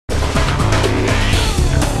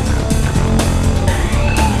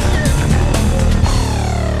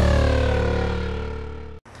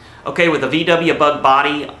Okay, with the VW bug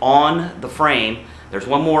body on the frame, there's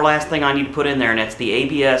one more last thing I need to put in there, and that's the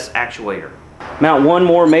ABS actuator. Mount one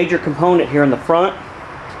more major component here in the front.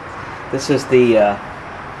 This is the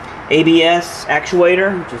ABS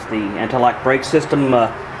actuator, which is the anti-lock brake system,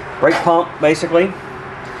 brake pump basically.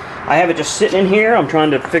 I have it just sitting in here. I'm trying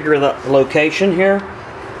to figure the location here.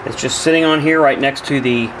 It's just sitting on here right next to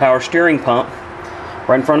the power steering pump,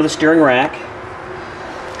 right in front of the steering rack.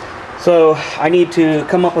 So I need to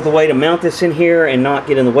come up with a way to mount this in here and not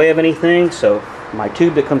get in the way of anything. So my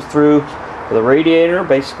tube that comes through for the radiator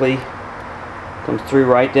basically comes through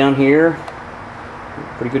right down here.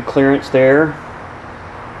 Pretty good clearance there.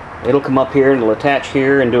 It'll come up here and it'll attach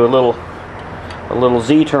here and do a little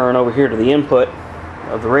Z-turn over here to the input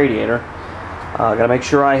of the radiator. Gotta make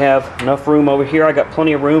sure I have enough room over here. I got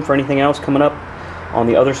plenty of room for anything else coming up on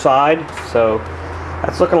the other side. So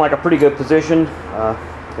that's looking like a pretty good position.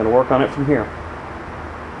 Gonna work on it from here.